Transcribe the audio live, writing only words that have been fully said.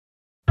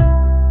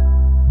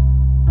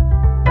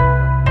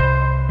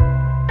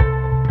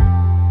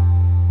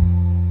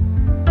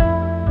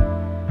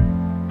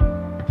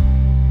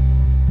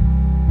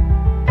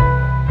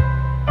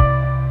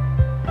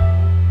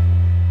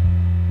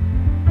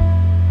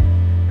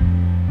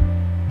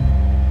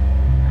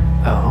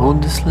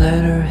hold this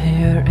letter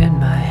here in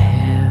my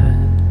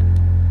hand,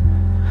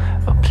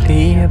 a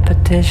plea, a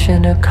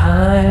petition, a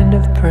kind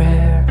of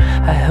prayer.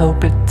 I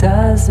hope it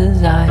does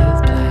as I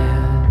have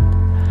planned.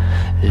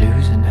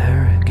 Losing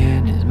her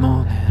again is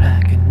more than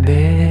I can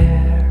bear.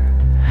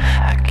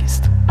 I kiss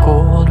the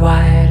cold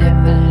white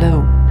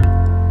envelope,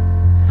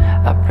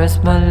 I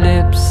press my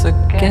lips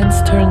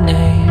against her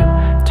name.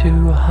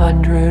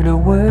 200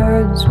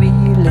 words, we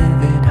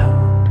live in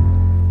hope.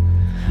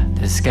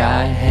 The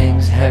sky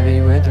hangs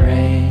heavy with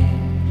rain.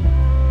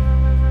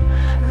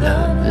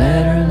 Love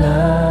letter,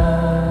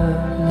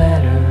 love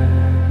letter.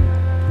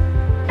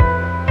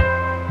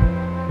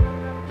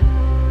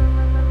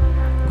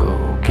 Go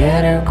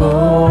get her, go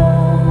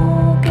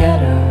get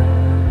her.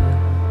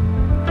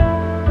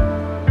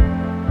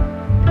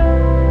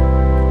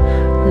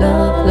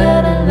 Love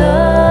letter,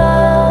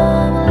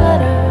 love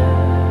letter.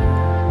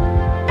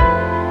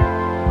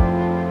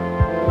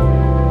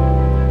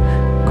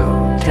 Go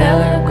tell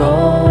her, go